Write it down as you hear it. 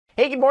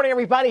Hey, good morning,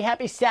 everybody.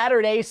 Happy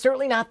Saturday.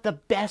 Certainly not the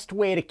best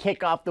way to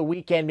kick off the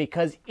weekend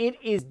because it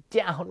is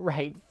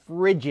downright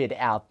frigid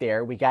out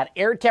there. We got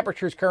air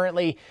temperatures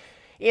currently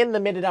in the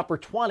mid and upper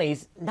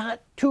 20s.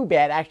 Not too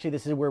bad. Actually,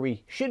 this is where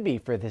we should be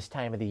for this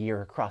time of the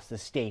year across the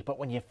state. But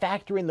when you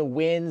factor in the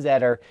winds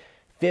that are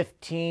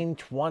 15,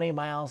 20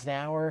 miles an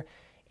hour,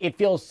 it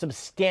feels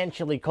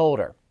substantially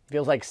colder.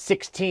 Feels like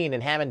 16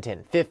 in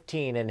Hamilton,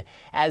 15 in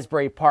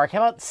Asbury Park. How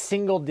about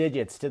single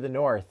digits to the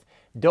north?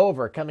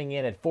 Dover coming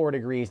in at 4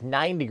 degrees,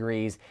 9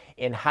 degrees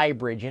in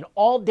Highbridge. And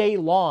all day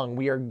long,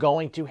 we are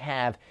going to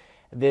have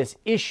this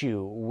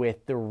issue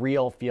with the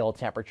real field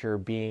temperature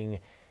being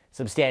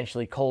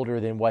substantially colder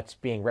than what's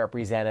being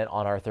represented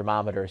on our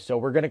thermometers. So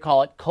we're going to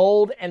call it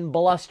cold and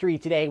blustery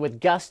today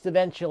with gusts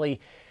eventually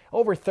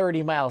over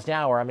 30 miles an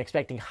hour. I'm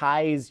expecting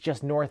highs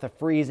just north of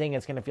freezing.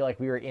 It's going to feel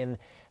like we were in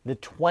the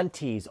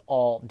 20s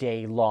all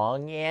day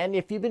long. And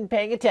if you've been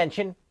paying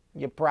attention,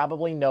 you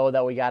probably know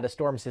that we got a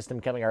storm system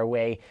coming our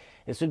way.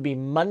 This would be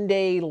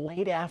Monday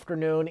late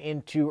afternoon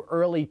into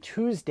early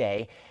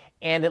Tuesday,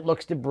 and it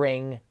looks to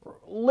bring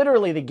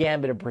literally the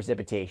gambit of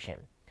precipitation.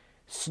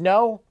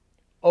 Snow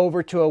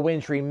over to a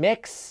wintry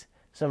mix,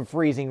 some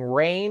freezing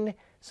rain,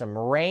 some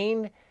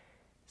rain.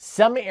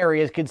 Some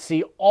areas could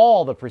see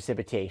all the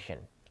precipitation.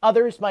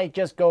 Others might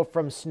just go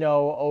from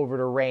snow over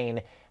to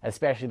rain,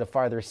 especially the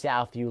farther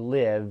south you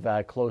live,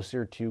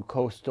 closer to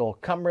coastal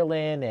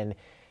Cumberland and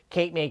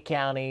Cape May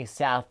County,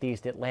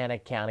 southeast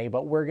Atlantic County.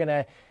 But we're going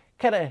to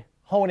kind of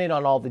hone in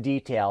on all the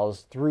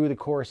details through the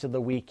course of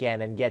the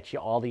weekend and get you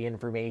all the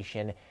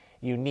information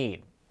you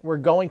need. We're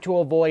going to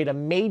avoid a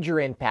major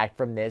impact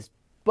from this,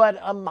 but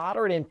a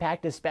moderate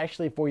impact,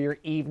 especially for your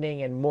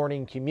evening and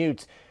morning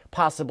commutes,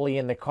 possibly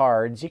in the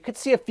cards. You could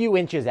see a few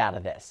inches out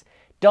of this.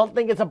 Don't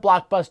think it's a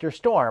blockbuster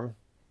storm,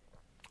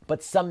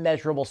 but some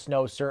measurable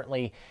snow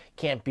certainly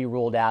can't be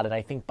ruled out. And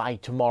I think by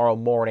tomorrow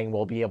morning,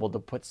 we'll be able to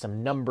put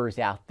some numbers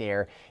out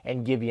there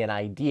and give you an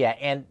idea.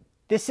 And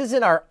this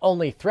isn't our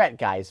only threat,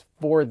 guys,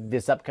 for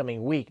this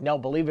upcoming week. No,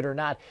 believe it or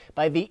not,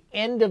 by the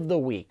end of the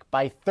week,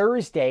 by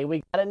Thursday,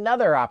 we got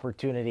another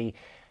opportunity.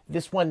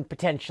 This one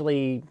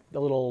potentially a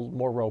little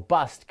more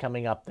robust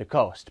coming up the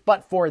coast.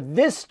 But for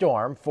this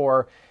storm,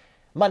 for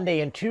Monday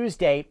and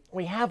Tuesday,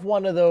 we have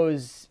one of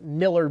those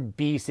Miller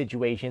B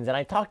situations, and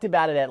I talked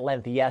about it at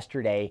length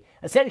yesterday.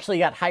 Essentially,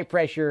 you got high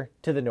pressure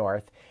to the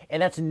north,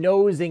 and that's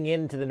nosing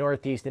into the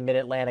northeast and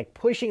mid-Atlantic,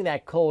 pushing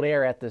that cold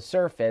air at the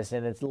surface,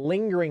 and it's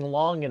lingering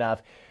long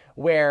enough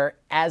where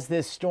as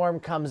this storm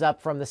comes up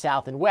from the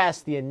south and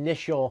west, the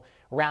initial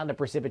round of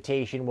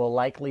precipitation will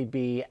likely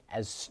be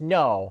as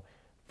snow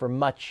for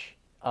much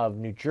of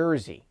New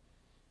Jersey.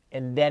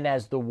 And then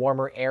as the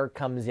warmer air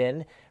comes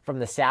in from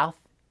the south,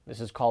 this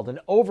is called an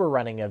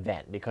overrunning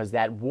event because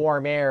that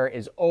warm air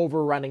is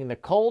overrunning the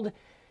cold.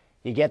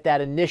 You get that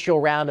initial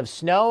round of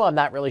snow. I'm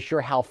not really sure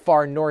how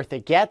far north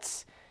it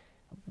gets.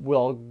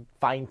 We'll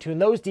fine-tune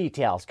those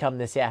details come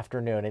this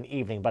afternoon and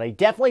evening. But I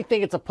definitely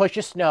think it's a push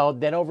of snow,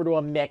 then over to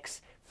a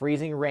mix,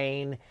 freezing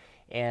rain,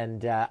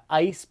 and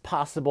ice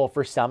possible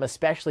for some,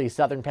 especially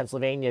southern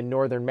Pennsylvania and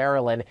northern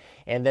Maryland.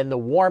 And then the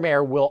warm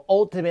air will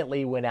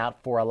ultimately win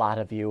out for a lot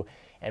of you,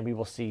 and we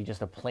will see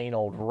just a plain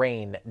old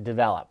rain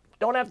develop.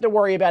 Don't have to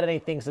worry about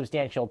anything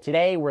substantial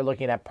today. We're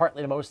looking at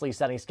partly to mostly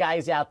sunny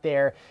skies out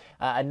there.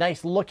 A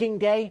nice looking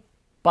day.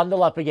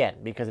 Bundle up again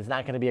because it's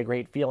not going to be a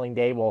great feeling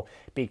day. We'll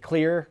be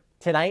clear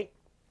tonight.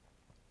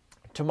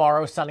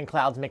 Tomorrow, sun and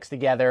clouds mixed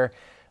together.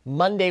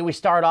 Monday, we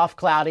start off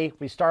cloudy.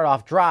 We start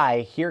off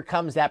dry. Here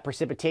comes that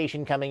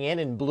precipitation coming in.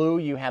 In blue,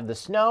 you have the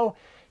snow.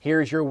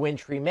 Here's your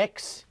wintry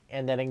mix.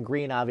 And then in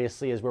green,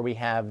 obviously, is where we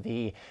have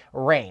the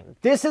rain.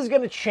 This is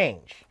going to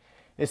change.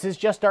 This is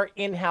just our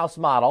in-house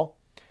model.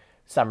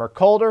 Some are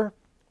colder,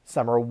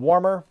 some are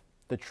warmer.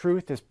 The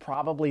truth is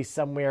probably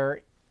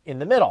somewhere in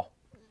the middle.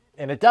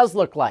 And it does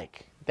look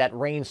like that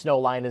rain-snow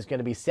line is going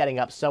to be setting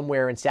up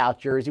somewhere in South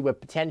Jersey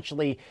with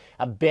potentially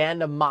a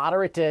band of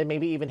moderate to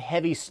maybe even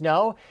heavy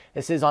snow.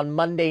 This is on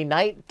Monday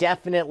night.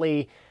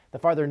 Definitely the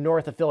farther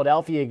north of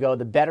Philadelphia you go,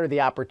 the better the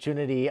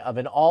opportunity of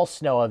an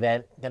all-snow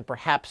event than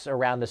perhaps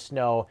around the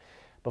snow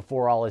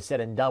before all is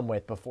said and done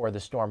with, before the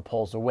storm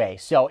pulls away.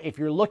 So if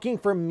you're looking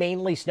for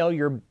mainly snow,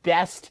 your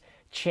best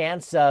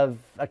chance of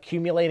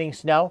accumulating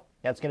snow,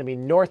 that's going to be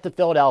north of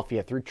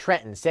Philadelphia through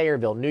Trenton,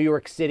 Sayreville, New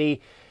York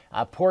City,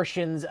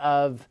 portions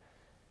of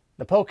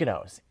the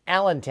Poconos,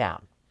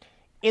 Allentown.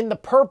 In the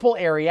purple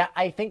area,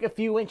 I think a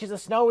few inches of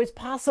snow is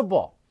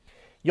possible.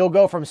 You'll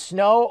go from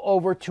snow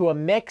over to a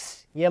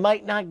mix. You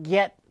might not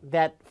get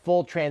that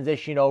full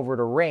transition over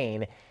to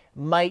rain.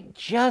 Might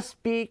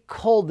just be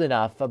cold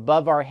enough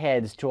above our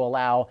heads to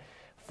allow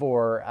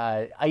for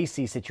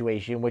icy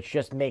situation, which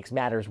just makes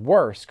matters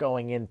worse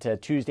going into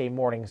Tuesday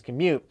morning's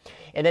commute.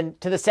 And then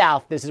to the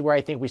south, this is where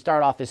I think we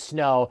start off as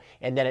snow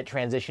and then it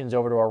transitions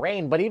over to a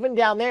rain. But even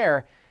down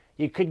there,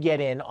 you could get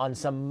in on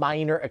some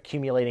minor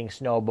accumulating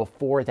snow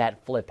before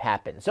that flip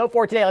happens. So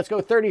for today, let's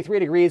go 33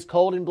 degrees,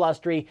 cold and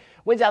blustery.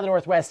 Winds out of the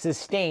northwest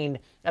sustained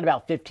at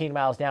about 15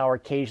 miles an hour,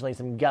 occasionally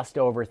some gust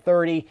over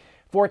 30.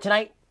 For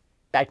tonight,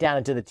 back down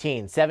into the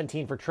teens.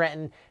 17 for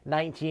Trenton,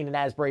 19 in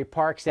Asbury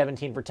Park,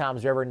 17 for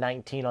Toms River,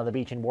 19 on the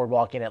beach and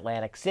boardwalk in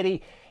Atlantic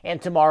City.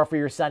 And tomorrow for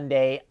your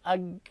Sunday, a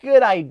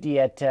good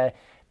idea to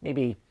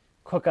maybe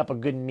cook up a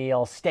good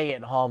meal, stay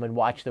at home, and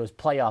watch those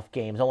playoff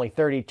games. Only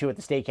 32 at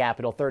the state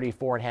capitol,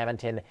 34 in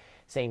Hamilton,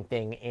 same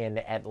thing in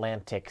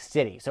Atlantic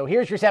City. So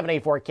here's your 7-day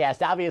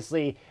forecast.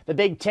 Obviously, the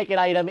big ticket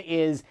item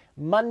is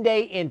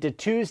Monday into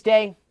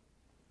Tuesday.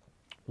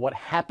 What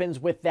happens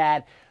with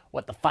that?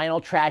 What the final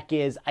track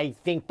is, I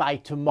think by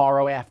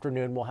tomorrow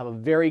afternoon we'll have a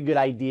very good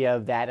idea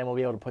of that, and we'll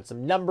be able to put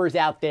some numbers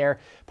out there.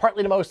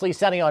 Partly to mostly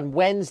sunny on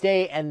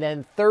Wednesday, and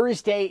then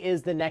Thursday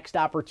is the next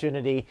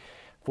opportunity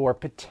for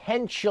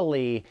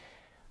potentially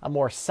a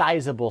more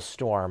sizable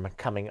storm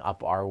coming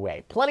up our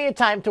way. Plenty of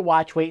time to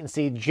watch, wait and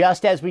see,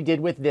 just as we did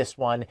with this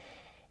one.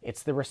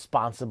 It's the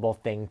responsible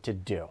thing to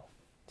do.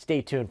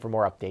 Stay tuned for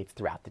more updates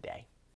throughout the day.